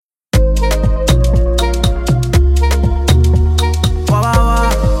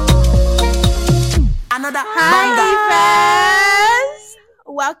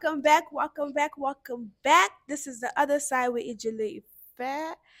welcome back, welcome back, welcome back. This is the other side with Ijali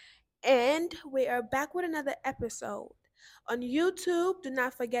Fair, and we are back with another episode. On YouTube, do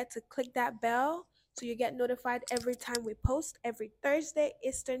not forget to click that bell so you get notified every time we post every Thursday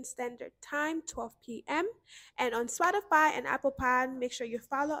Eastern Standard Time, 12 p.m. And on Spotify and Apple Pod, make sure you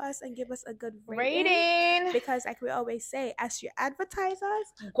follow us and give us a good rating Rating. because, like we always say, as you advertise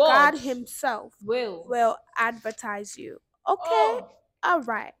us, God God Himself will. will advertise you. Okay? Oh, All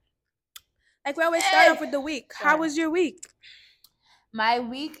right. Like we always start hey. off with the week. How Sorry. was your week? My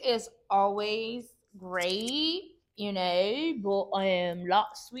week is always great, but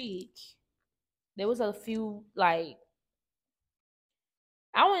last week there was a few I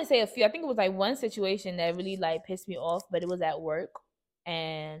don't want to say a few. I think it was like one situation that really like pissed me off, but it was at work,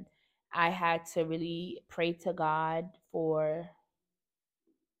 and I had to really pray to God for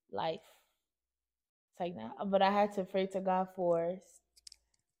life. It's like that, but I had to pray to God for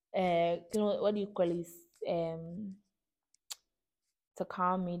what do you call this? To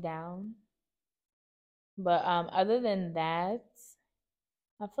calm me down. But other than that,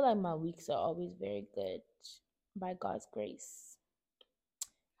 I feel like my weeks are always very good by God's grace.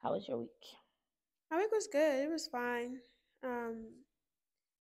 How was your week? My week was good. It was fine. Um,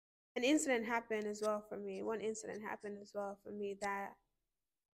 an incident happened as well for me. One incident happened as well for me that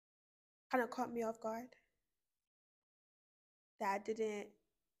kind of caught me off guard. That I didn't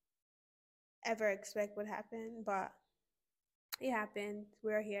ever expect would happen, but it happened.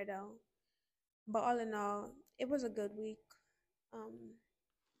 We're here though. But all in all, it was a good week. Um,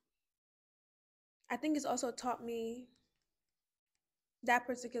 I think it's also taught me that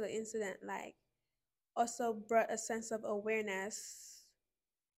particular incident, like, also brought a sense of awareness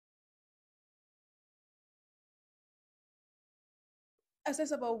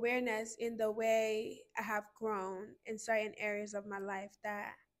in the way I have grown in certain areas of my life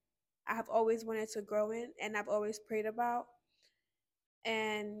that I have always wanted to grow in and I've always prayed about.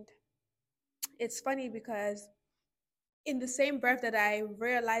 And it's funny because in the same breath that I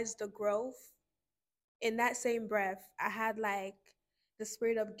realized the growth, in that same breath, I had like the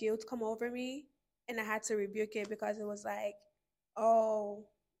spirit of guilt come over me and I had to rebuke it because it was like, oh,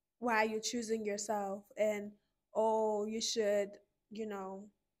 why are you choosing yourself? And oh, you should, you know,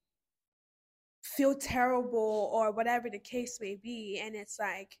 feel terrible or whatever the case may be. And it's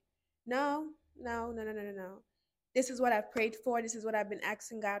like, no, no, no, no, no, no, no. This is what I've prayed for. This is what I've been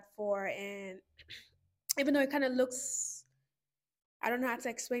asking God for. And even though it kind of looks, I don't know how to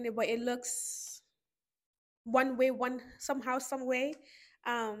explain it, but it looks one way, one somehow, some way.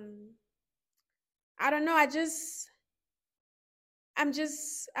 Um, I don't know. I'm just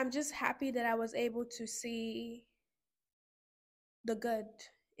happy that I was able to see the good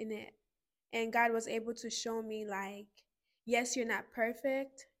in it. And God was able to show me like, yes, you're not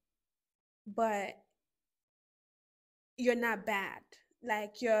perfect, but you're not bad.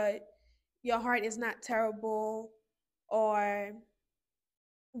 Like your heart is not terrible, or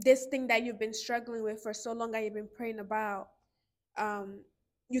this thing that you've been struggling with for so long that you've been praying about, um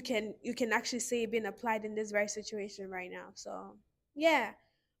you can actually see it being applied in this very situation right now. So yeah.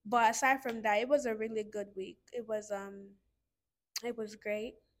 But aside from that, it was a really good week. It was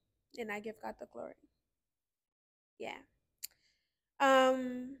great, and I give God the glory. Yeah.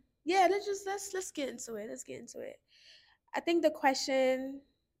 Yeah, let's get into it. Let's get into it. I think the question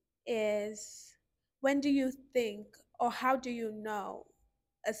is, when do you think, or how do you know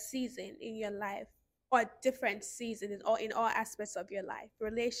a season in your life, or different seasons in all aspects of your life,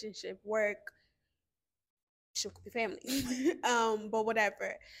 relationship, work, should be family, but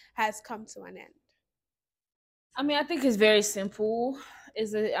whatever, has come to an end? I mean, I think it's very simple.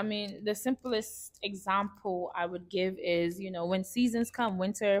 The simplest example I would give is, when seasons come,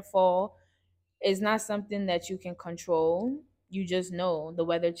 winter, fall, is not something that you can control. You just know the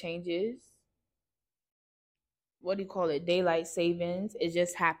weather changes. What do you call it? Daylight savings. It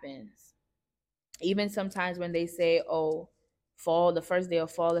just happens. Even sometimes when they say, oh, fall, the first day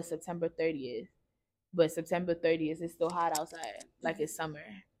of fall is September 30th, but September 30th is still hot outside, like Mhm. it's summer.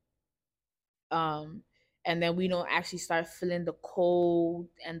 Um, and then we don't actually start feeling the cold,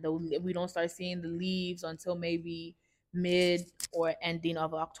 and we don't start seeing the leaves until maybe mid or ending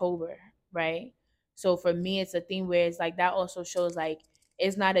of October, right? So for me, it's a thing where it's like that also shows like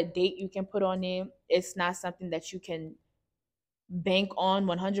it's not a date you can put on it. It's not something that you can bank on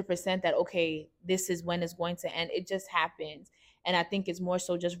 100% that okay, this is when it's going to end. It just happens. And I think it's more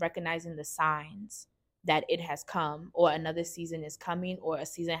so just recognizing the signs that it has come, or another season is coming, or a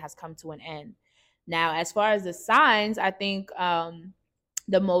season has come to an end. Now as far as the signs, I think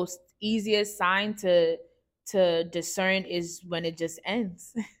the most easiest sign to to discern is when it just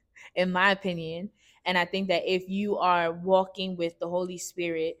ends, in my opinion. And I think that if you are walking with the Holy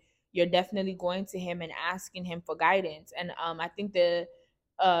Spirit, you're definitely going to Him and asking Him for guidance. And I think the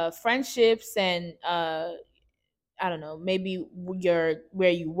friendships and I don't know, maybe your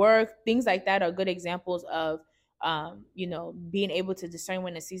where you work, things like that are good examples of being able to discern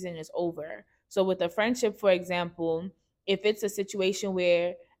when the season is over. So with a friendship, for example, if it's a situation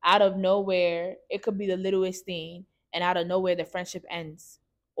where out of nowhere, it could be the littlest thing, and out of nowhere the friendship ends,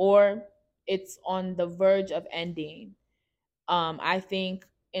 or it's on the verge of ending. I think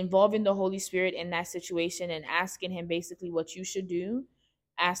involving the Holy Spirit in that situation and asking Him basically what you should do,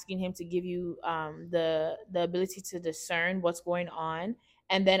 asking Him to give you the ability to discern what's going on,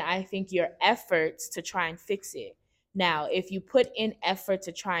 and then I think your efforts to try and fix it. Now, if you put in effort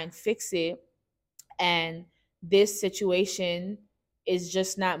to try and fix it, and this situation is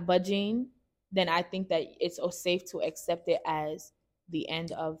just not budging, then I think that it's safe to accept it as the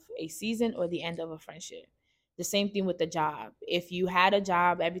end of a season or the end of a friendship. The same thing with the job. If you had a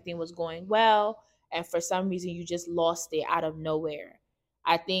job, everything was going well, and for some reason you just lost it out of nowhere.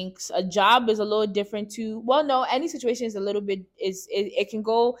 I think a job is a little different too. Well, no, any situation is a little bit it can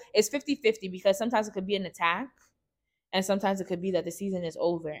go, it's 50-50, because sometimes it could be an attack, and sometimes it could be that the season is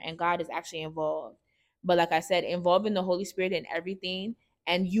over and God is actually involved. But like I said, involving the Holy Spirit in everything,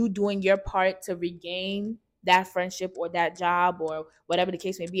 and you doing your part to regain that friendship or that job or whatever the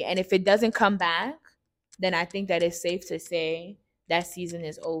case may be. And if it doesn't come back, then I think that it's safe to say that season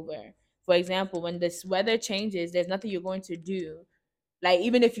is over. For example, when this weather changes, there's nothing you're going to do. Like,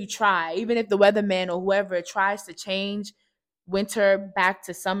 even if you try, even if the weatherman or whoever tries to change winter back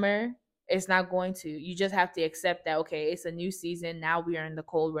to summer, it's not going to. You just have to accept that, okay, it's a new season. Now we are in the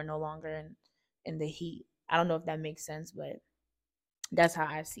cold. We're no longer in the heat. I don't know if that makes sense, but that's how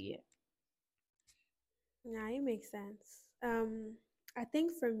I see it. Yeah, it makes sense. I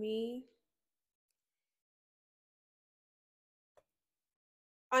think for me,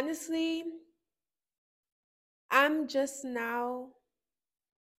 honestly, I'm just now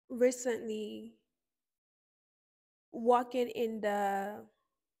recently walking in the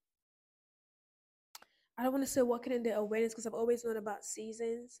I don't want to say walking in the awareness because I've always known about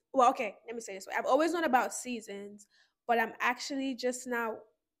seasons. Well, okay, let me say this way. I've always known about seasons, but I'm actually just now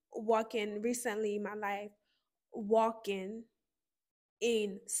walking recently in my life, walking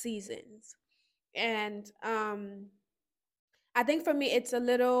in seasons. And I think for me it's a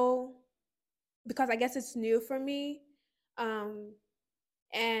little because I guess it's new for me. Um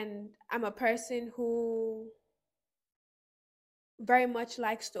and I'm a person who very much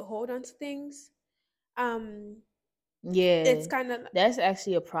likes to hold on to things. Um Yeah, it's kind of that's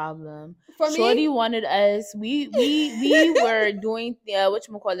actually a problem. for Shorty me. wanted us. We were doing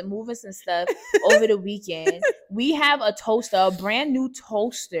whatchamacallit, moving and stuff over the weekend. We have a toaster, a brand new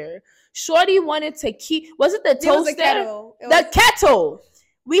toaster. Shorty wanted to keep. Was it the It was a toaster? kettle. The kettle.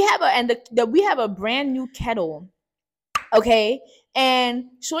 We have we have a brand new kettle. Okay, and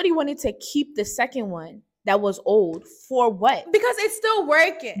Shorty wanted to keep the second one that was old. For what? Because it's still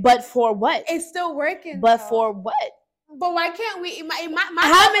working. But for what? It's still working. But though. for what? But why can't we? My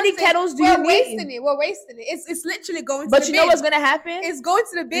How many kettles do you we're need? wasting it. We're wasting it. It's literally going. But to the you bin. know what's gonna happen? It's going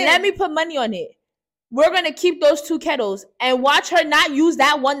to the bin. Let me put money on it. We're gonna keep those two kettles and watch her not use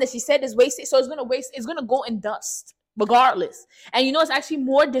that one that she said is wasted. So it's gonna waste. It's gonna go in dust regardless. And you know it's actually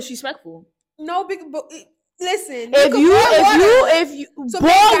more disrespectful. No, but listen. If you to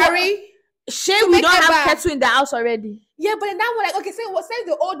make Gary. Shit, we don't have kettle in the house already. Yeah, but now we're like, okay, say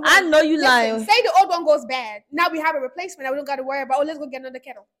the old one. I know you lying. Say the old one goes bad. Now we have a replacement. Now we don't got to worry about. Oh, let's go get another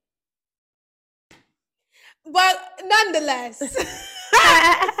kettle. But nonetheless,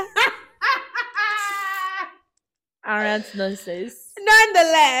 That's nonsense.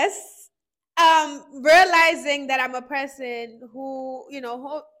 Nonetheless, realizing that I'm a person who,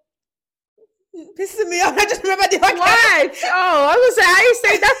 pisses me off. I just remember the other. What? Oh, I was saying I ain't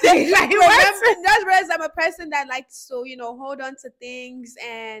say nothing. Like, just realize I'm a person that likes to, hold on to things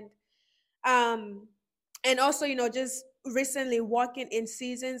and also, just recently walking in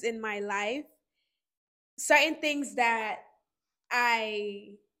seasons in my life, certain things that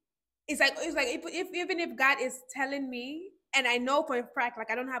it's like if even if God is telling me, and I know for a fact,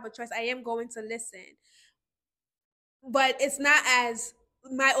 like I don't have a choice, I am going to listen. But it's not as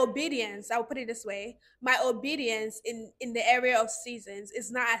my obedience, I'll put it this way, my obedience in the area of seasons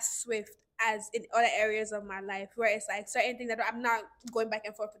is not as swift as in other areas of my life, where it's like certain things that I'm not going back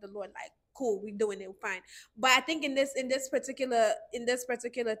and forth with the Lord, like cool, we're doing it, fine. But I think in this particular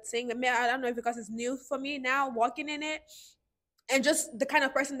thing, I don't know if because it's new for me now walking in it, and just the kind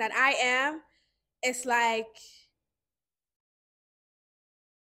of person that I am, it's like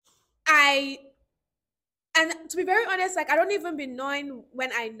I and to be very honest, like I don't even be knowing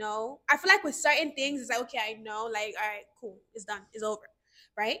when I know. I feel like with certain things, it's like okay, I know, like all right, cool, it's done, it's over,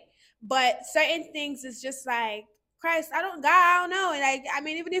 right? But certain things, it's just like Christ, God, I don't know. Like I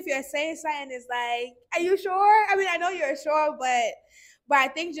mean, even if you're saying something, it's like, are you sure? I mean, I know you're sure, but I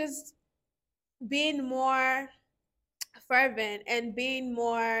think just being more fervent and being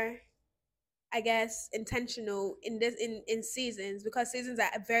more, I guess, intentional in this in seasons, because seasons are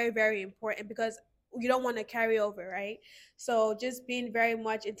very very important, because you don't want to carry over, right? So just being very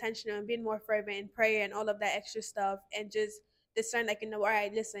much intentional and being more fervent in prayer and all of that extra stuff, and just discern, like, all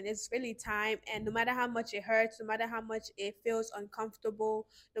right, listen, it's really time, and no matter how much it hurts, no matter how much it feels uncomfortable,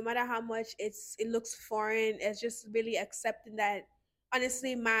 no matter how much it looks foreign, it's just really accepting that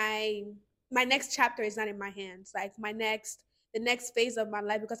honestly my next chapter is not in my hands. Like the next phase of my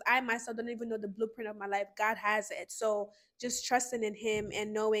life, because I myself don't even know the blueprint of my life. God has it. So just trusting in Him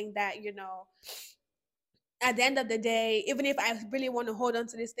and knowing that, at the end of the day, even if I really want to hold on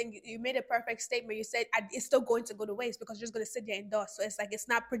to this thing, you made a perfect statement. You said it's still going to go to waste because you're just going to sit there and dust. So it's like it's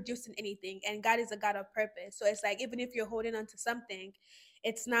not producing anything. And God is a God of purpose. So it's like even if you're holding on to something,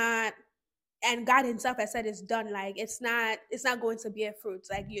 it's not. And God Himself has said it's done. Like it's not going to be a fruit.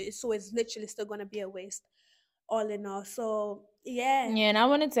 Like so it's literally still going to be a waste, all in all. So yeah. Yeah, and I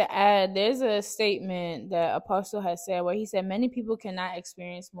wanted to add, there's a statement that Apostle has said where he said many people cannot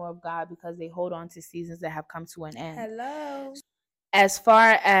experience more of God because they hold on to seasons that have come to an end. Hello. As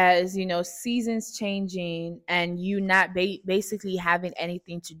far as, seasons changing and you not basically having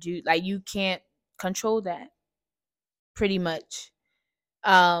anything to do, like you can't control that pretty much.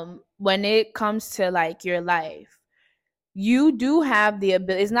 When it comes to like your life, you do have the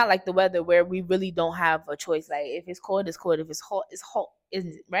ability. It's not like the weather where we really don't have a choice. Like if it's cold, it's cold. If it's hot, it's hot,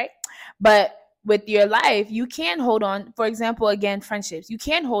 isn't it? Right? But with your life, you can hold on. For example, again, friendships. You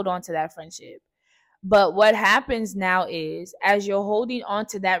can hold on to that friendship. But what happens now is, as you're holding on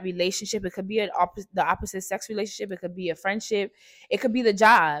to that relationship, it could be the opposite sex relationship, it could be a friendship, it could be the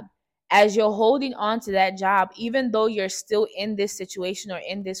job. As you're holding on to that job, even though you're still in this situation or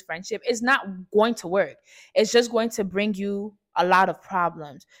in this friendship, it's not going to work. It's just going to bring you a lot of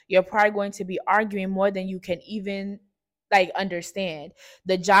problems. You're probably going to be arguing more than you can even like understand.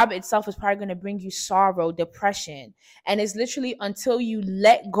 The job itself is probably going to bring you sorrow, depression, and it's literally until you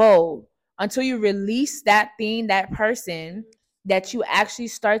let go, until you release that thing, that person, that you actually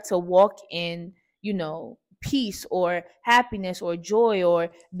start to walk in, peace or happiness or joy or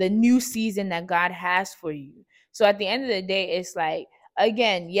the new season that God has for you. So at the end of the day, it's like,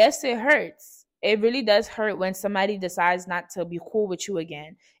 again, yes, it hurts. It really does hurt when somebody decides not to be cool with you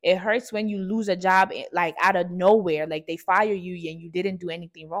again. It hurts when you lose a job like out of nowhere, like they fire you and you didn't do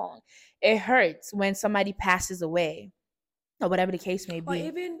anything wrong. It hurts when somebody passes away or whatever the case may Or be.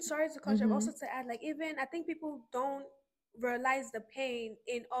 even, sorry to cut you off, Mm-hmm. also to add, like even I think people don't realize the pain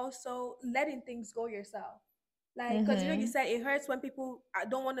in also letting things go yourself. Like, because you Mm-hmm. said it hurts when people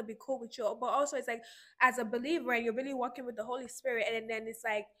don't want to be cool with you, but also it's like as a believer and you're really walking with the Holy Spirit, and then it's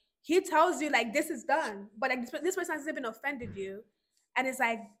like He tells you like this is done, but like this person has even offended you, and it's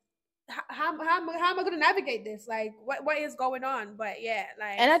like how am I going to navigate this? Like what is going on? But yeah,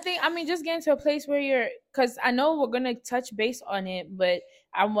 like. And I think, I mean, just getting to a place where because I know we're gonna touch base on it, but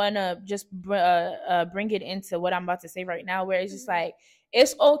I wanna just bring it into what I'm about to say right now, where it's just Mhm. like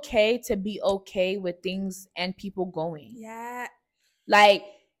it's okay to be okay with things and people going. Yeah. Like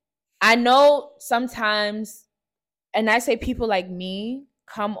I know sometimes, and I say people like me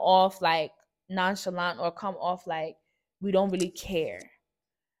come off like nonchalant or come off like we don't really care.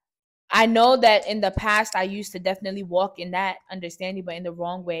 I know that in the past I used to definitely walk in that understanding, but in the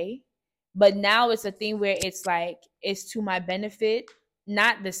wrong way. But now it's a thing where it's like it's to my benefit,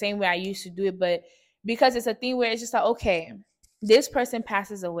 not the same way I used to do it, but because it's a thing where it's just like, okay, this person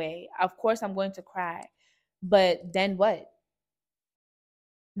passes away. Of course I'm going to cry. But then what?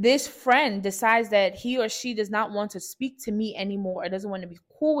 This friend decides that he or she does not want to speak to me anymore or doesn't want to be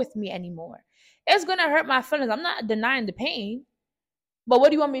cool with me anymore. It's gonna hurt my feelings. I'm not denying the pain. But what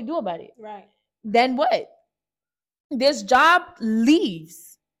do you want me to do about it? Right. Then what? This job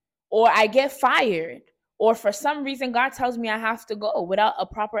leaves, or I get fired, or for some reason God tells me I have to go without a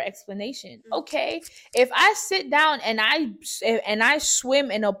proper explanation. Okay, if I sit down and I swim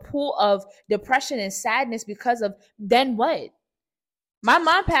in a pool of depression and sadness because of, then what? My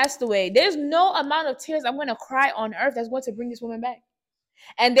mom passed away. There's no amount of tears I'm going to cry on earth that's going to bring this woman back.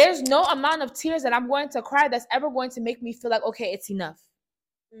 And there's no amount of tears that I'm going to cry that's ever going to make me feel like, okay, it's enough.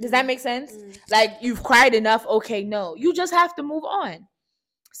 Does that make sense? Like, you've cried enough. Okay, no. You just have to move on.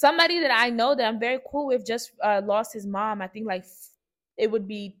 somebody that I know that I'm very cool with just lost his mom. I think like it would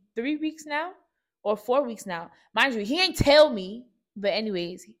be 3 weeks now or 4 weeks now. Mind you, he ain't tell me, but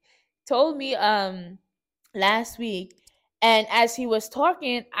anyways, he told me last week. And as he was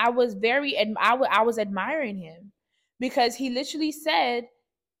talking, I was I was admiring him because he literally said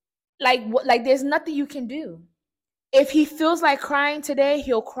like there's nothing you can do. If he feels like crying today,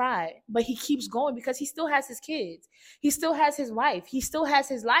 he'll cry, but he keeps going because he still has his kids. He still has his wife. He still has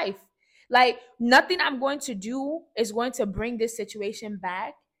his life. Like nothing I'm going to do is going to bring this situation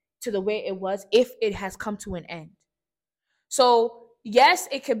back to the way it was if it has come to an end. So, yes,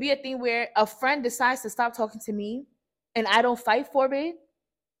 it could be a thing where a friend decides to stop talking to me and I don't fight for it.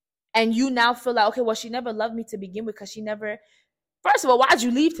 And you now feel like, okay, well, she never loved me to begin with because she never. First of all, why'd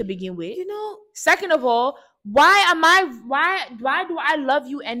you leave to begin with? Second of all, why do I love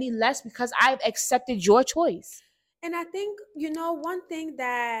you any less because I've accepted your choice? And I think, one thing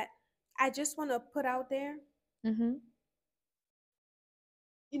that I just want to put out there, Mm-hmm.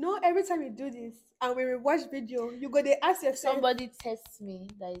 every time you do this and when we watch video, you go to ask yourself. Somebody tests me,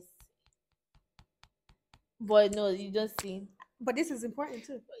 that is. But no, you don't see. But this is important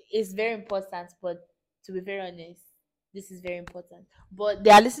too. It's very important, but to be very honest, this is very important. But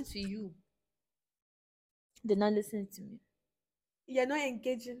they are listening to you. They're not listening to me. You're not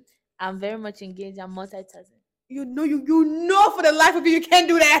engaging. I'm very much engaged. I'm multitasking. You know for the life of you can't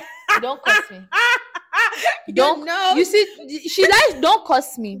do that. Don't cuss me. Don't know. You see, she likes don't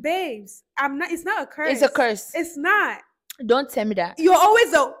cuss me. Babes, I'm not. It's not a curse. It's a curse. It's not. Don't tell me that. You're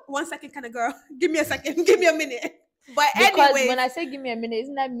always a 1 second kind of girl. Give me a second. Give me a minute. But because anyways, when I say give me a minute,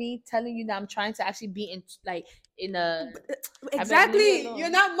 isn't that me telling you that I'm trying to actually be in a exactly. You're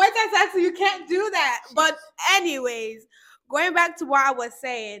not multitasking. You can't do that. But anyways, going back to what I was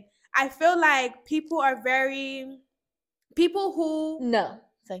saying, I feel like people who no.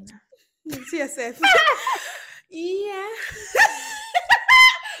 It's like no. See yourself. Yeah.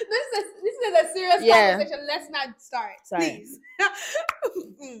 This is a serious conversation. Let's not start. Sorry. Please.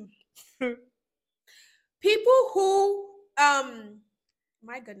 People who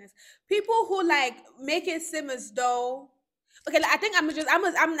my goodness. People who like make it seem as though okay, like, I think I'm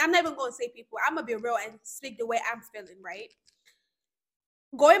not even gonna say people. I'm gonna be real and speak the way I'm feeling, right?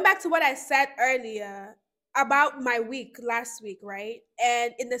 Going back to what I said earlier about my week last week, right?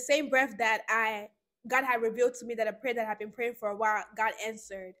 And in the same breath that God had revealed to me that a prayer that I've been praying for a while, God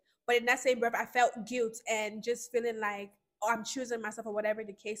answered. But in that same breath, I felt guilt and just feeling like, oh, I'm choosing myself or whatever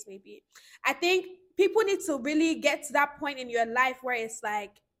the case may be. I think people need to really get to that point in your life where it's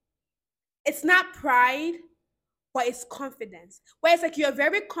like, it's not pride, but it's confidence. Where it's like you're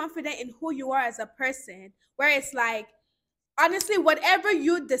very confident in who you are as a person. Where it's like, honestly, whatever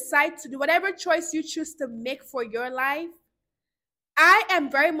you decide to do, whatever choice you choose to make for your life, I am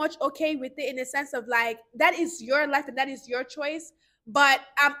very much okay with it in the sense of like, that is your life and that is your choice. But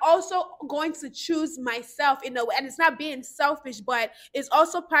I'm also going to choose myself in a way. And it's not being selfish, but it's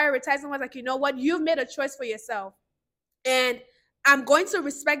also prioritizing what's like, you know what? You've made a choice for yourself. And I'm going to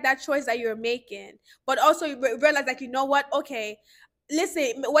respect that choice that you're making. But also realize like, you know what? Okay,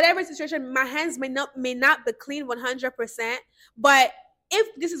 listen, whatever situation, my hands may not be clean 100%, but if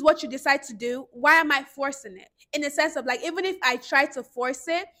this is what you decide to do, why am I forcing it? In the sense of like, even if I try to force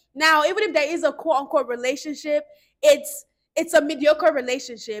it, now, even if there is a quote unquote relationship, it's a mediocre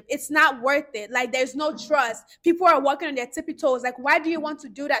relationship. It's not worth it. Like, there's no trust. People are walking on their tippy toes. Like, why do you want to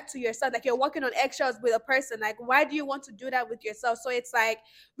do that to yourself? Like, you're walking on eggshells with a person. Like, why do you want to do that with yourself? So it's like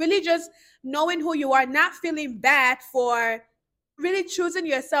really just knowing who you are, not feeling bad for really choosing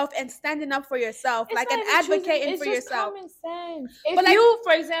yourself and standing up for yourself, it's like an advocating for yourself. Common sense. If but like, you,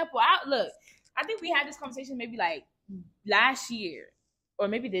 for example, I think we had this conversation maybe like last year or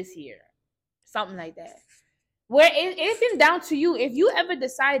maybe this year, something like that. Where it's down to you. If you ever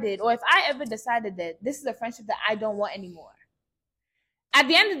decided, or if I ever decided that this is a friendship that I don't want anymore, at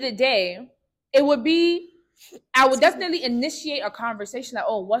the end of the day, it would be, I would definitely initiate a conversation like,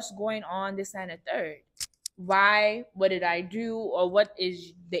 oh, what's going on, this and the third. Why? What did I do? Or what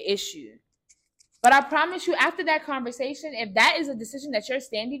is the issue? But I promise you, after that conversation, if that is a decision that you're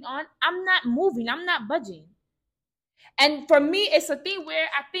standing on, I'm not moving. I'm not budging. And for me, it's a thing where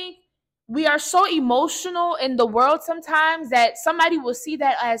I think we are so emotional in the world sometimes that somebody will see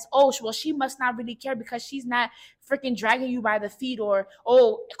that as, oh, well, she must not really care because she's not freaking dragging you by the feet or,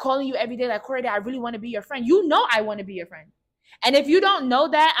 oh, calling you every day like, Corey, I really want to be your friend. You know I want to be your friend. And if you don't know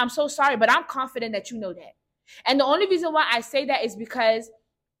that, I'm so sorry, but I'm confident that you know that. And the only reason why I say that is because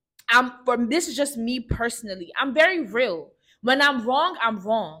this is just me personally. I'm very real. When I'm wrong, I'm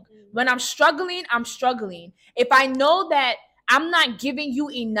wrong. When I'm struggling, I'm struggling. If I know that I'm not giving you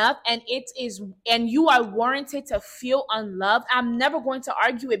enough and you are warranted to feel unloved, I'm never going to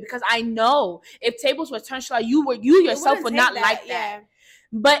argue it, because I know if tables were turned, you yourself would not like that. Yeah.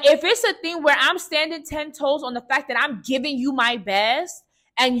 But if it's a thing where I'm standing 10 toes on the fact that I'm giving you my best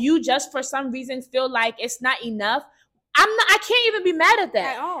and you just for some reason feel like it's not enough, I can't even be mad at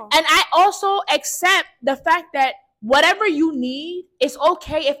that. At all. And I also accept the fact that whatever you need, it's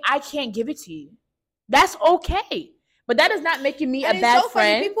okay if I can't give it to you. That's okay. But that is not making me a bad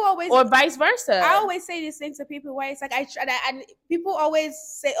friend, or vice versa. I always say this thing to people where it's like and people always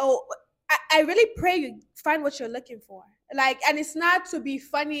say, "Oh, I really pray you find what you're looking for." Like, and it's not to be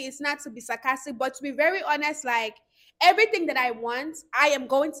funny, it's not to be sarcastic, but to be very honest, like everything that I want, I am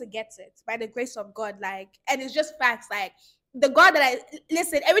going to get it by the grace of God. Like, and it's just facts. Like the God that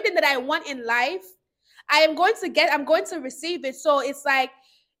everything that I want in life, I am going to get, I'm going to receive it. So it's like,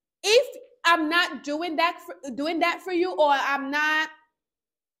 if I'm not doing that for you, or I'm not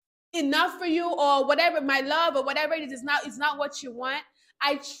enough for you, or whatever, my love or whatever it is not what you want,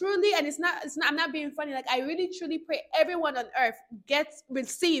 I truly, and it's not, I'm not being funny, like I really truly pray everyone on earth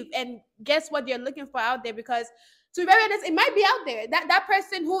receive and gets what they're looking for out there. Because to be very honest, it might be out there, that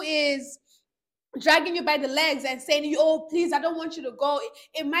person who is dragging you by the legs and saying, "Oh, please, I don't want you to go,"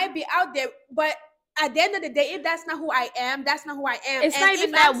 it might be out there. But at the end of the day, if that's not who I am, that's not who I am. It's not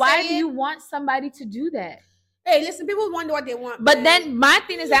even that. Why do you want somebody to do that? Hey, listen, people wonder what they want. But then my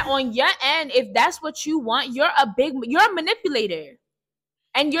thing is that on your end, if that's what you want, you're a manipulator.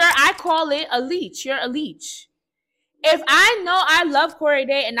 And I call it a leech. You're a leech. If I know I love Corey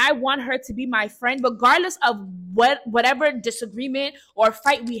Day and I want her to be my friend, regardless of whatever disagreement or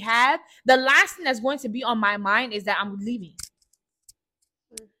fight we have, the last thing that's going to be on my mind is that I'm leaving.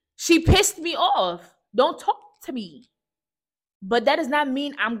 She pissed me off. Don't talk to me. But that does not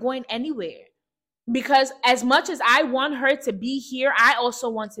mean I'm going anywhere. Because as much as I want her to be here, I also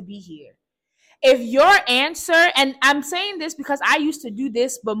want to be here. If your answer, and I'm saying this because I used to do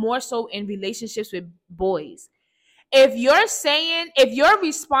this, but more so in relationships with boys. If your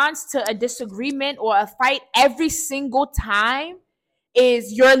response to a disagreement or a fight every single time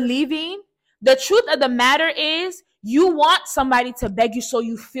is you're leaving, the truth of the matter is you want somebody to beg you so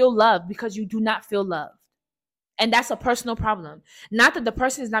you feel loved, because you do not feel loved. And that's a personal problem. Not that the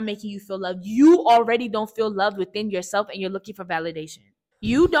person is not making you feel loved. You already don't feel loved within yourself and you're looking for validation.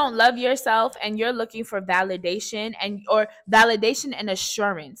 You don't love yourself and you're looking for validation and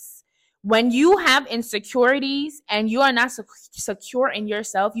assurance. When you have insecurities and you are not secure in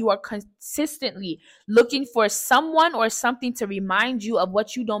yourself, you are consistently looking for someone or something to remind you of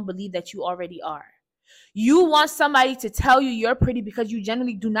what you don't believe that you already are. You want somebody to tell you you're pretty because you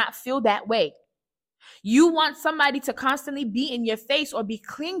generally do not feel that way. You want somebody to constantly be in your face or be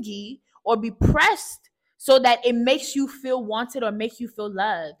clingy or be pressed so that it makes you feel wanted or make you feel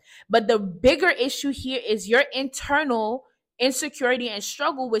loved. But the bigger issue here is your internal insecurity and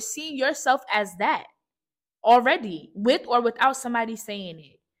struggle with seeing yourself as that already, with or without somebody saying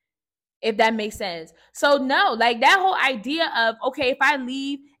it, if that makes sense. So no, like that whole idea of, okay, if I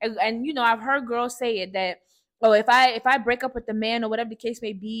leave, and you know, I've heard girls say it that, oh, if I break up with the man or whatever the case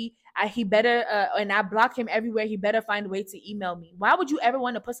may be, he better and I block him everywhere, he better find a way to email me. Why would you ever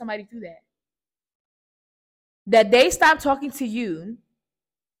want to put somebody through that? That they stop talking to you,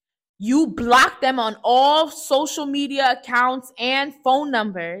 you block them on all social media accounts and phone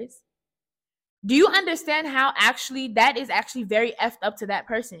numbers. Do you understand how actually that is actually very effed up to that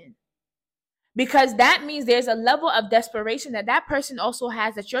person? Because that means there's a level of desperation that person also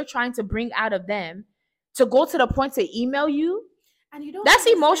has that you're trying to bring out of them to go to the point to email you. And you don't that's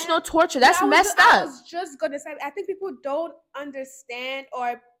understand. Emotional torture. That's messed up. I was just going to say, I think people don't understand,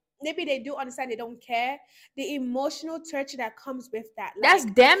 or maybe they do understand, they don't care, the emotional torture that comes with that. Like, that's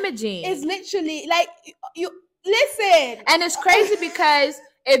damaging. It's literally like, you listen. And it's crazy because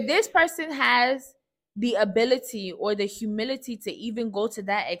if this person has the ability or the humility to even go to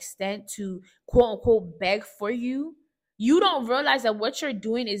that extent to quote unquote beg for you, you don't realize that what you're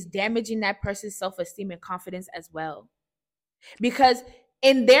doing is damaging that person's self-esteem and confidence as well. Because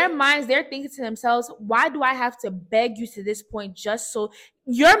in their minds, they're thinking to themselves, why do I have to beg you to this point just so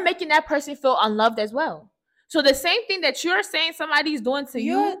you're making that person feel unloved as well? So the same thing that you're saying somebody's doing to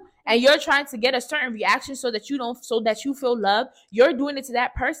you, and you're trying to get a certain reaction so that you feel loved, you're doing it to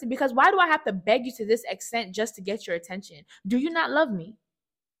that person. Because why do I have to beg you to this extent just to get your attention? Do you not love me?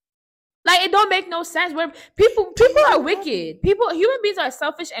 Like, it don't make no sense. Where people are wicked. Human beings are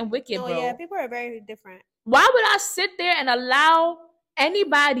selfish and wicked, bro. Yeah, people are very different. Why would I sit there and allow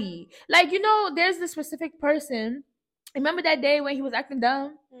anybody? Like, you know, there's this specific person. Remember that day when he was acting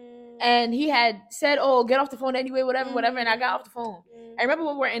dumb? and he had said, "Oh, get off the phone anyway, whatever, whatever," and I got off the phone. I remember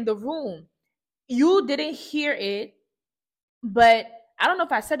when we were in the room, you didn't hear it, but I don't know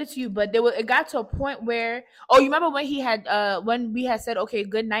if I said it to you, but it got to a point where, oh, you remember when when we had said, okay,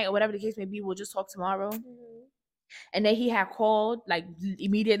 good night or whatever the case may be, we'll just talk tomorrow, and then he had called like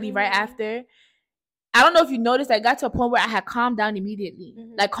immediately right after. I don't know if you noticed, I got to a point where I had calmed down immediately,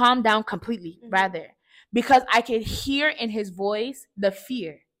 like calmed down completely, rather, because I could hear in his voice the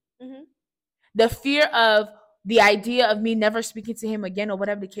fear of the idea of me never speaking to him again or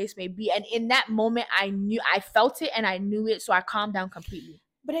whatever the case may be. And in that moment, I felt it and I knew it, so I calmed down completely.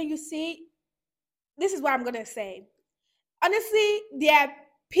 But then you see, this is what I'm gonna say. Honestly, there are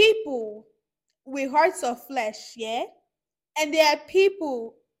people with hearts of flesh, yeah, and there are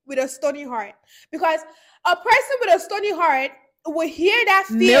people with a stony heart. Because a person with a stony heart will hear that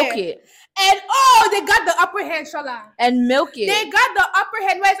fear, milk it, and they got the upper hand, Shola. And milk it. They got the upper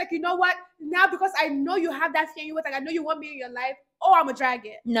hand where it's like, you know what? Now because I know you have that fear, like I know you want me in your life. Oh, I'm gonna drag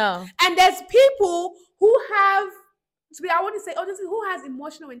it. No. And there's people who have, I want to say, honestly, who has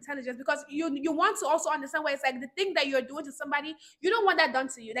emotional intelligence, because you want to also understand where it's like the thing that you're doing to somebody, you don't want that done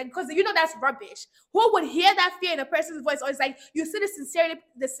to you, like, because you know that's rubbish. Who would hear that fear in a person's voice? Or it's like you see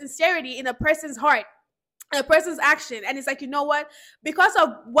the sincerity in a person's heart, a person's action, and it's like, you know what? Because of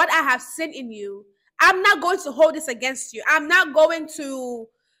what I have seen in you, I'm not going to hold this against you. I'm not going to,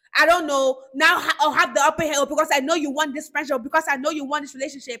 I don't know, now I'll have the upper hand, because I know you want this friendship, because I know you want this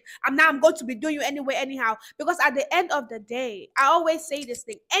relationship. I'm going to be doing you anyway, anyhow. Because at the end of the day, I always say this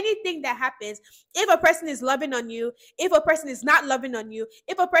thing: anything that happens, if a person is loving on you, if a person is not loving on you,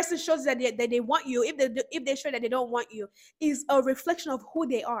 if a person shows that they want you, if they show that they don't want you, is a reflection of who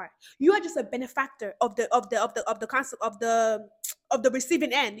they are. You are just a benefactor of the concept of the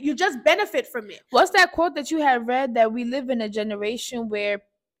receiving end. You just benefit from it. What's that quote that you had read, that we live in a generation where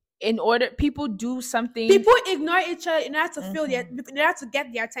people do something, people ignore each other in order to feel in order to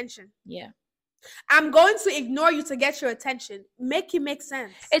get their attention. Yeah. I'm going to ignore you to get your attention. Make it make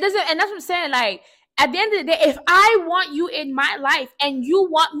sense. It doesn't, and that's what I'm saying. Like, at the end of the day, if I want you in my life and you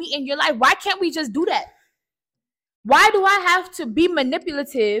want me in your life, why can't we just do that? Why do I have to be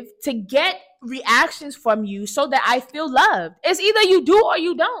manipulative to get reactions from you so that I feel loved? It's either you do or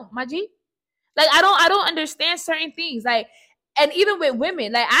you don't, my G. Like, I don't understand certain things. And even with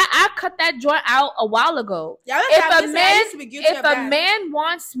women, like I cut that joint out a while ago. Yeah, if a man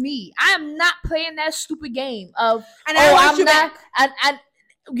wants me, I am not playing that stupid game of and I want you back.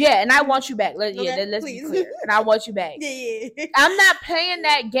 And I want you back. Let's be clear. And I want you back. Yeah. I'm not playing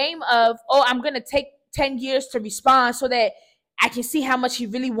that game of I'm gonna take 10 years to respond so that I can see how much he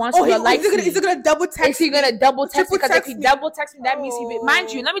really wants me or likes me. Is he gonna double text? Is he gonna double text me? Because if he double text me, that means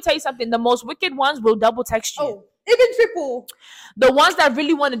mind you, let me tell you something. The most wicked ones will double text you. Even triple. The ones that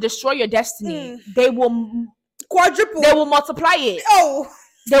really want to destroy your destiny, they will quadruple. They will multiply it.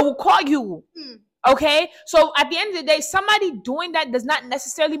 They will call you. Okay? So at the end of the day, somebody doing that does not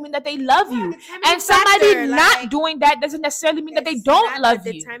necessarily mean that they love you. And somebody not doing that doesn't necessarily mean that they don't love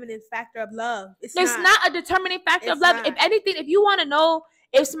you. It's not a determining factor of love. It's not a determining factor of love. If anything, if you want to know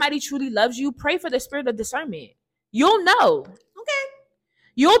if somebody truly loves you, pray for the spirit of discernment. You'll know. Okay.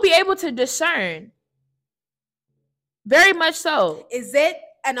 You'll be able to discern. Very much so. Is it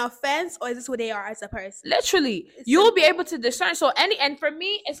an offense, or is this who they are as a person? Literally, you'll be able to discern. So and for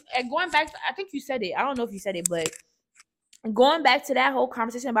me, it's going back to, I think you said it. I don't know if you said it, but going back to that whole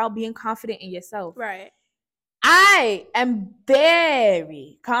conversation about being confident in yourself. Right. I am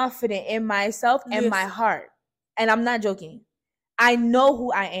very confident in myself and my heart. And I'm not joking. I know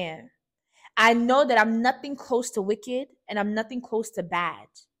who I am. I know that I'm nothing close to wicked and I'm nothing close to bad.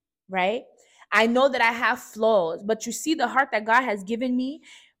 Right? I know that I have flaws, but you see the heart that God has given me.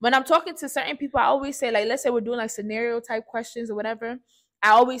 When I'm talking to certain people, I always say, like, let's say we're doing like scenario type questions or whatever.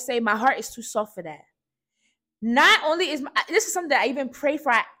 I always say my heart is too soft for that. Not only this is something that I even pray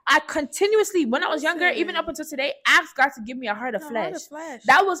for. I continuously, when I was younger, even up until today, asked God to give me a heart of flesh.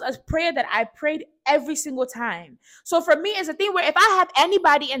 That was a prayer that I prayed every single time. So for me, it's a thing where if I have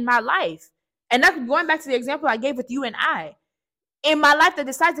anybody in my life, and that's going back to the example I gave with you and I, in my life that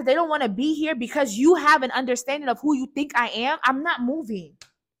decides that they don't want to be here because you have an understanding of who you think I am, I'm not moving.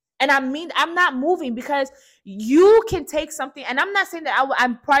 And I mean, I'm not moving because you can take something, and I'm not saying that I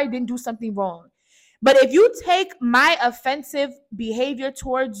probably didn't do something wrong. But if you take my offensive behavior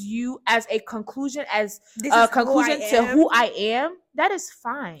towards you as a conclusion, to who I am, that is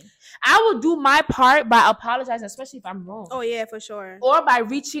fine. I will do my part by apologizing, especially if I'm wrong. Oh, yeah, for sure. Or by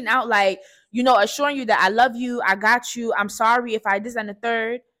reaching out, like, assuring you that I love you, I got you, I'm sorry if I this and the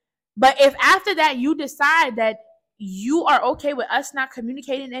third. But if after that you decide that you are okay with us not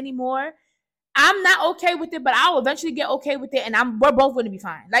communicating anymore, I'm not okay with it, but I'll eventually get okay with it, and we're both going to be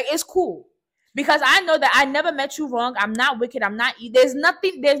fine. Like, it's cool. Because I know that I never met you wrong. I'm not wicked. I'm not. There's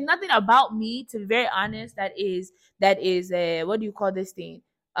nothing about me, to be very honest, that is what do you call this thing?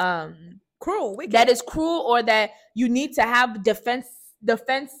 Cruel, wicked. That is cruel, or that you need to have defense.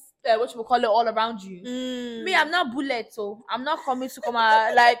 What you call it, all around you. Me, I'm not bullet, so I'm not coming to come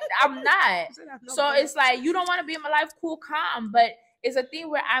out. Like, I'm not. So it's like, you don't want to be in my life, cool, calm, but it's a thing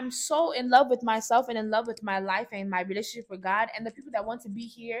where I'm so in love with myself and in love with my life and my relationship with God, and the people that want to be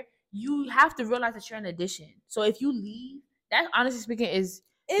here, you have to realize that you're an addition. So if you leave, that, honestly speaking, is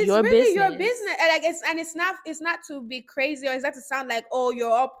it's your really business. your business. Like, it's not to be crazy, or it's not to sound like, oh,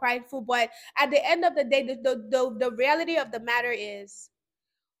 you're all prideful, but at the end of the day, the reality of the matter is,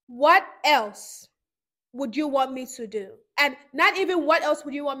 what else would you want me to do? And not even what else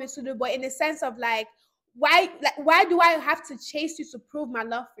would you want me to do, but in the sense of like, why do I have to chase you to prove my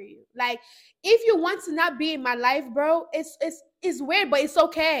love for you? Like, if you want to not be in my life, bro, it's weird, but it's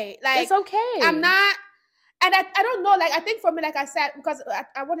okay. Like, It's okay. I'm not, and I don't know, like, I think for me, like I said, because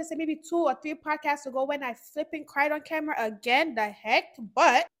I want to say maybe 2 or 3 podcasts ago when I flipping cried on camera again, the heck,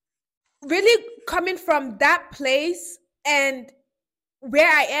 but really coming from that place and where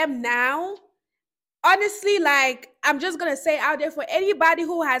I am now, honestly, like, I'm just gonna say out there, for anybody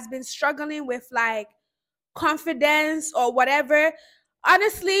who has been struggling with like confidence or whatever,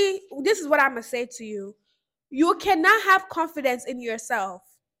 honestly, this is what I'm gonna say to you. You cannot have confidence in yourself.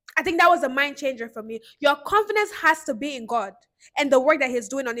 I think that was a mind changer for me. Your confidence has to be in God and the work that He's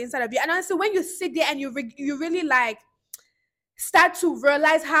doing on the inside of you. And honestly, when you sit there and you really like start to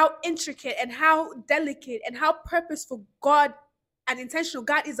realize how intricate and how delicate and how purposeful God and intentional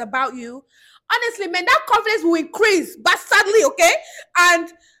God is about you, honestly, man, that confidence will increase, but sadly, okay? And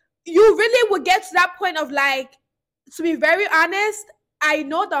you really will get to that point of like, to be very honest, I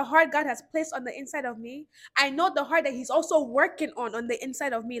know the heart God has placed on the inside of me. I know the heart that He's also working on the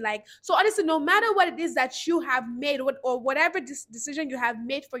inside of me. Like, so honestly, no matter what it is that you have made, or whatever decision you have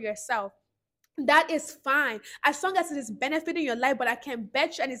made for yourself, that is fine as long as it is benefiting your life. But I can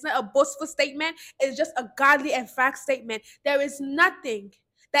bet you, and it's not a boastful statement, it's just a godly and fact statement, there is nothing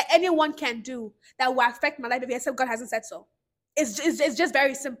that anyone can do that will affect my life except God hasn't said so. It's just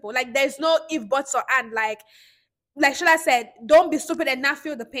very simple. Like, there's no if, buts, or and. Like Shola said, don't be stupid and not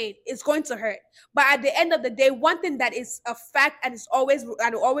feel the pain. It's going to hurt. But at the end of the day, one thing that is a fact, and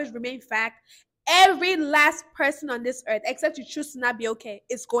will always remain fact, every last person on this earth, except you choose to not be okay,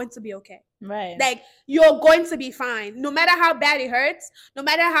 is going to be okay. Right. Like, you're going to be fine. No matter how bad it hurts, no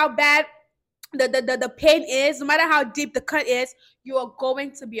matter how bad the pain is, no matter how deep the cut is, you are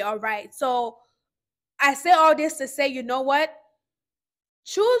going to be all right. So I say all this to say, you know what?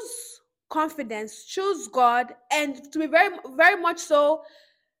 Choose confidence, choose God, and to be very, very much so,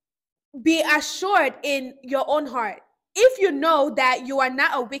 be assured in your own heart. If you know that you are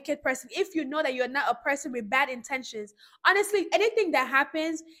not a wicked person, if you know that you're not a person with bad intentions, honestly, anything that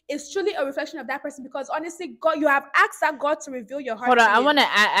happens is truly a reflection of that person, because honestly, God, you have asked that God to reveal your heart. Hold on, to I you. want to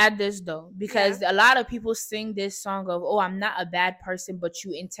add this though, because a lot of people sing this song of, oh, I'm not a bad person, but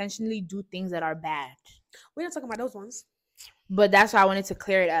you intentionally do things that are bad. We're not talking about those ones. But that's why I wanted to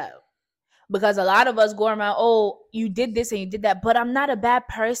clear it up. Because a lot of us go around, oh, you did this and you did that, but I'm not a bad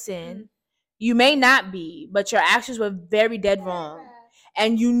person. You may not be, but your actions were very dead wrong.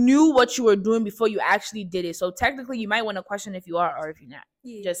 And you knew what you were doing before you actually did it. So technically, you might want to question if you are or if you're not.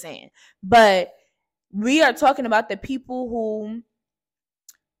 Yeah. Just saying. But we are talking about the people who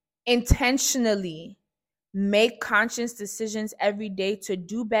intentionally make conscious decisions every day to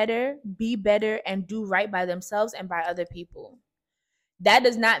do better, be better, and do right by themselves and by other people. That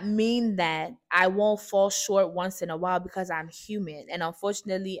does not mean that I won't fall short once in a while, because I'm human. And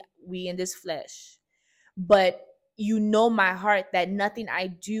unfortunately, we in this flesh. But you know my heart that nothing I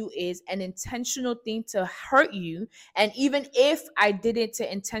do is an intentional thing to hurt you. And even if I did it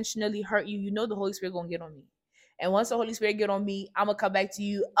to intentionally hurt you, you know the Holy Spirit gonna get on me. And once the Holy Spirit get on me, I'm gonna come back to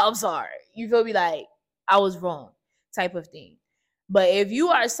you, I'm sorry. You feel me? Like, I was wrong, type of thing. But if you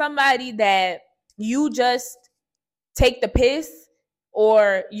are somebody that you just take the piss,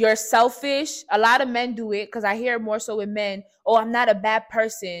 or you're selfish, a lot of men do it, because I hear more so with men, oh, I'm not a bad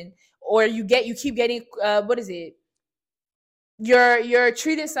person, or you keep getting you're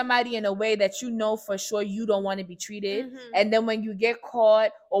treating somebody in a way that you know for sure you don't want to be treated. And then when you get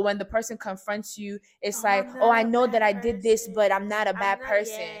caught, or when the person confronts you, it's like, oh, I know that I did this, but I'm not a bad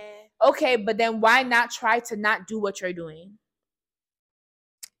person. Okay, but then why not try to not do what you're doing?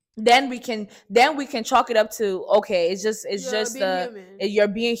 Then we can chalk it up to, okay, it's just you're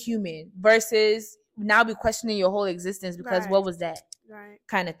being human, versus now be questioning your whole existence because Right. what was that Right.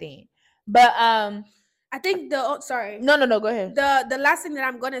 kind of thing. But I think no, go ahead. The last thing that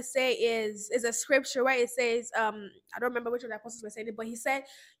I'm gonna say is a scripture where it says, I don't remember which of the apostles were saying it, but he said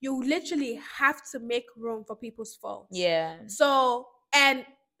you literally have to make room for people's faults. Yeah. So, and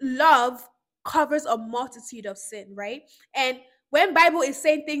love covers a multitude of sin, right? And when Bible is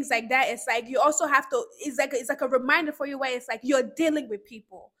saying things like that, it's like you also have to, it's like a reminder for you where it's like you're dealing with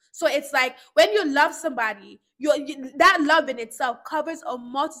people. So it's like when you love somebody, that love in itself covers a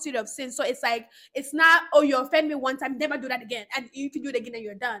multitude of sins. So it's like, it's not, oh, you offend me one time, never do that again, and if you do it again and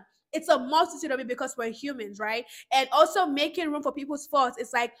you're done. It's a multitude of it because we're humans, right? And also making room for people's faults.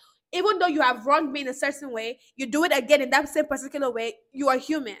 It's like, even though you have wronged me in a certain way, you do it again in that same particular way, you are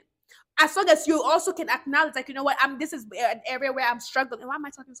human. As long as you also can acknowledge, like, you know what, this is an area where I'm struggling. Why am I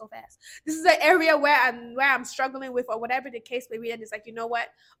talking so fast? This is an area where I'm struggling with, or whatever the case may be. And it's like, you know what?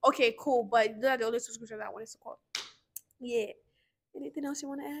 Okay, cool. But those are the only two scriptures I wanted to quote. Yeah. Anything else you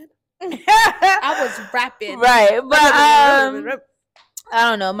want to add? I was rapping. Right. But I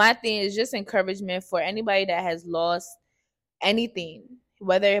don't know. My thing is just encouragement for anybody that has lost anything,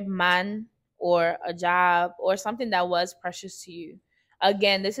 whether man or a job or something that was precious to you.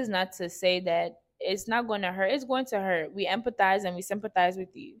 Again, this is not to say that it's not going to hurt. It's going to hurt. We empathize and we sympathize with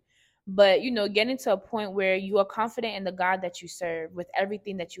you. But, getting to a point where you are confident in the God that you serve with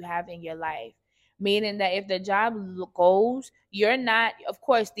everything that you have in your life. Meaning that if the job goes, you're not, of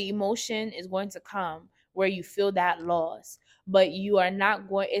course, the emotion is going to come where you feel that loss. But you are not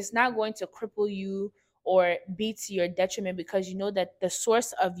going, it's not going to cripple you or be to your detriment, because you know that the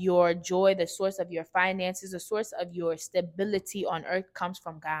source of your joy, the source of your finances, the source of your stability on earth comes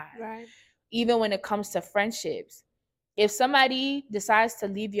from God. Right. Even when it comes to friendships, if somebody decides to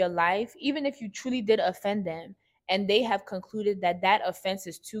leave your life, even if you truly did offend them and they have concluded that that offense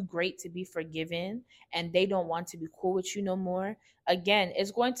is too great to be forgiven and they don't want to be cool with you no more, again, it's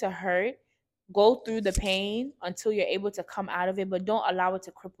going to hurt. Go through the pain until you're able to come out of it, but don't allow it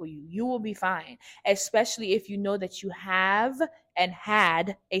to cripple you. You will be fine, especially if you know that you have and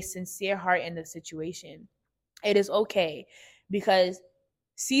had a sincere heart in the situation. It is okay, because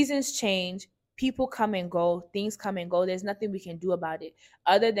seasons change, people come and go, things come and go. There's nothing we can do about it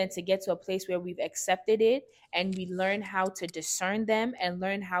other than to get to a place where we've accepted it and we learn how to discern them and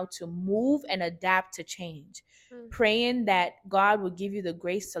learn how to move and adapt to change. Praying that God will give you the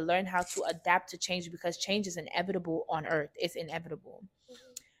grace to learn how to adapt to change, because change is inevitable on earth. It's inevitable.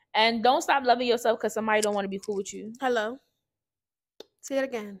 And don't stop loving yourself because somebody don't want to be cool with you. Hello. Say it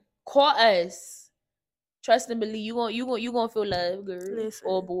again. Call us. Trust and believe. You gonna feel love, girl. Listen.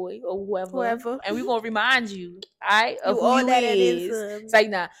 Or boy, or whoever. And we're gonna remind you, alright, of You who all you that is. is. It's like,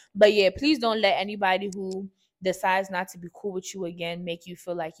 nah. But yeah, please don't let anybody who decides not to be cool with you again make you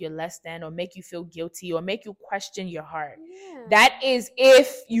feel like you're less than, or make you feel guilty, or make you question your heart. Yeah. That is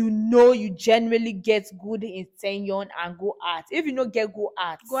if you generally get good intention and go out. If you don't get go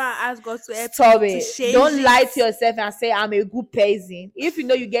out, go and ask God to help stop you it. To don't lie to yourself and say I'm a good person. If you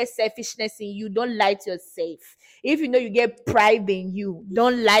know you get selfishness in you, don't lie to yourself. If you know you get pride in you,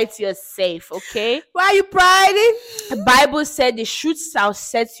 don't lie to yourself, okay? Why are you priding? The Bible said the truth shall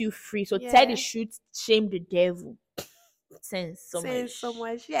set you free. So tell the truth, shame the devil. Sense so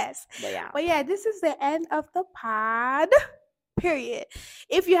much. Yes. But yeah, this is the end of the pod. Period.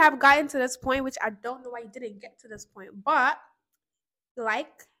 If you have gotten to this point, which I don't know why you didn't get to this point, but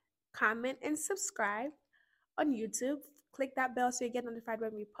like, comment, and subscribe on YouTube. Click that bell so you get notified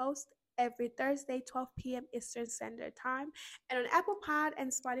when we post every Thursday, 12 p.m. Eastern Standard Time. And on Apple Pod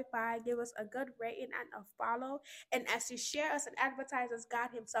and Spotify, give us a good rating and a follow. And as you share us and advertise us, God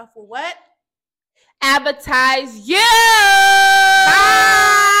himself will what? Advertise you.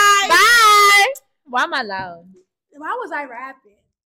 Bye. Bye. Why am I loud? Why was I rapping?